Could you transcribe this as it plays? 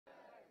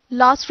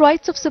Last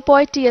rites of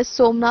Sepoy T.S.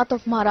 Somnath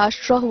of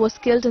Maharashtra, who was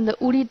killed in the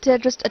Uri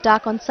terrorist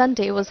attack on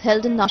Sunday, was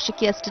held in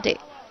Nashik yesterday.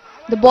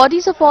 The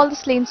bodies of all the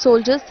slain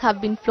soldiers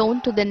have been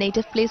flown to their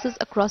native places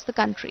across the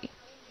country.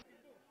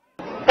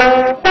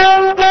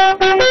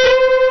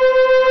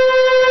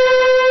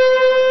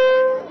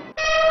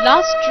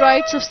 Last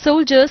rites of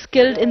soldiers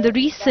killed in the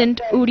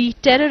recent Uri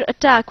terror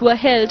attack were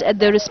held at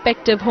their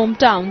respective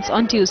hometowns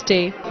on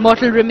Tuesday.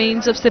 Mortal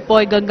remains of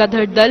Sepoy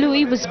Gangadhar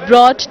Dalui was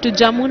brought to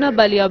Jamuna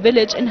Balia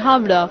village in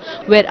Howrah,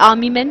 where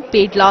army men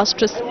paid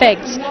last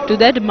respects to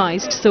their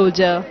demised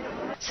soldier.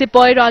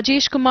 Sepoy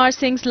Rajesh Kumar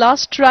Singh's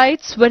last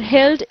rites were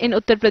held in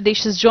Uttar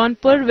Pradesh's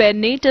Jaunpur, where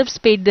natives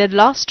paid their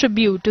last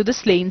tribute to the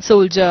slain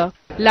soldier.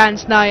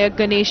 Lance Nayak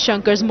Ganesh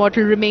Shankar's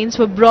mortal remains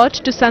were brought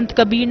to Sant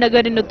Kabir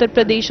Nagar in Uttar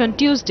Pradesh on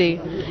Tuesday.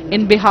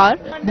 In Bihar,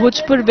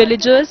 Bhojpur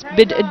villagers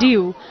bid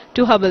adieu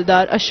to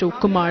Havildar Ashok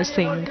Kumar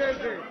Singh.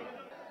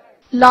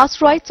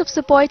 Last rites of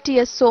Sepoy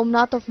T.S.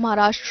 Somnath of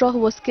Maharashtra, who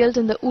was killed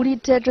in the Uri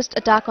terrorist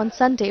attack on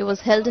Sunday, was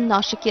held in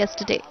Nashik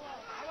yesterday.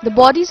 The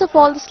bodies of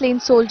all the slain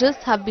soldiers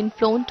have been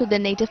flown to their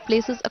native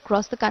places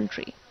across the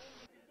country.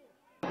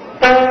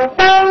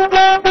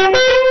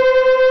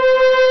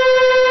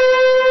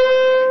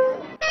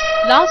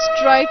 Last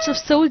rites of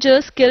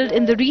soldiers killed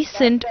in the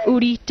recent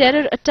Uri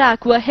terror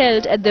attack were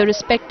held at their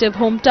respective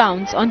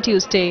hometowns on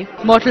Tuesday.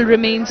 Mortal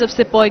remains of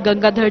Sepoy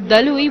Gangadhar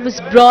Dalui was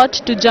brought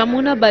to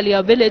Jamuna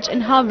Balia village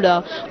in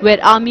Howrah,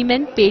 where army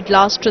men paid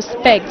last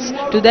respects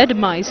to their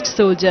demised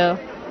soldier.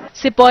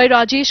 Sepoy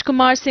Rajesh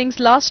Kumar Singh's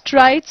last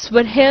rites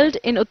were held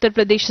in Uttar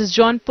Pradesh's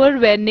Jaunpur,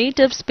 where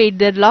natives paid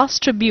their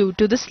last tribute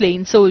to the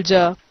slain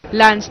soldier.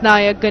 Lance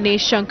Nayak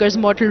Ganesh Shankar's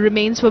mortal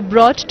remains were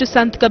brought to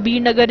Sant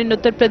Kabir Nagar in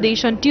Uttar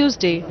Pradesh on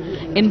Tuesday.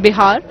 In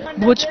Bihar,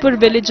 Bhojpur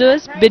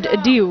villagers bid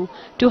adieu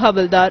to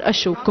Havildar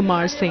Ashok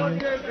Kumar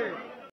Singh.